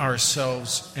condemn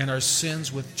ourselves and our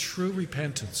sins with true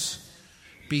repentance,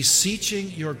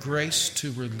 beseeching your grace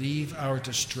to relieve our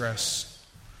distress.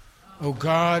 O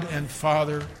God and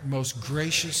Father, most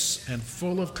gracious and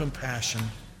full of compassion,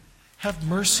 have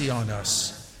mercy on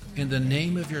us in the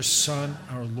name of your Son,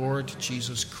 our Lord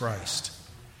Jesus Christ.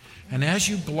 And as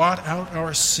you blot out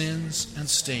our sins and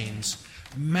stains,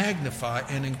 magnify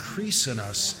and increase in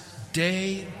us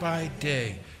day by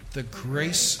day the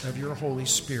grace of your Holy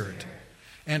Spirit,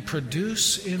 and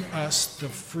produce in us the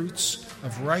fruits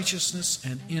of righteousness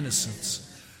and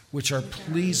innocence, which are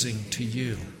pleasing to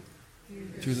you,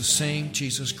 through the same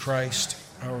Jesus Christ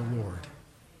our Lord.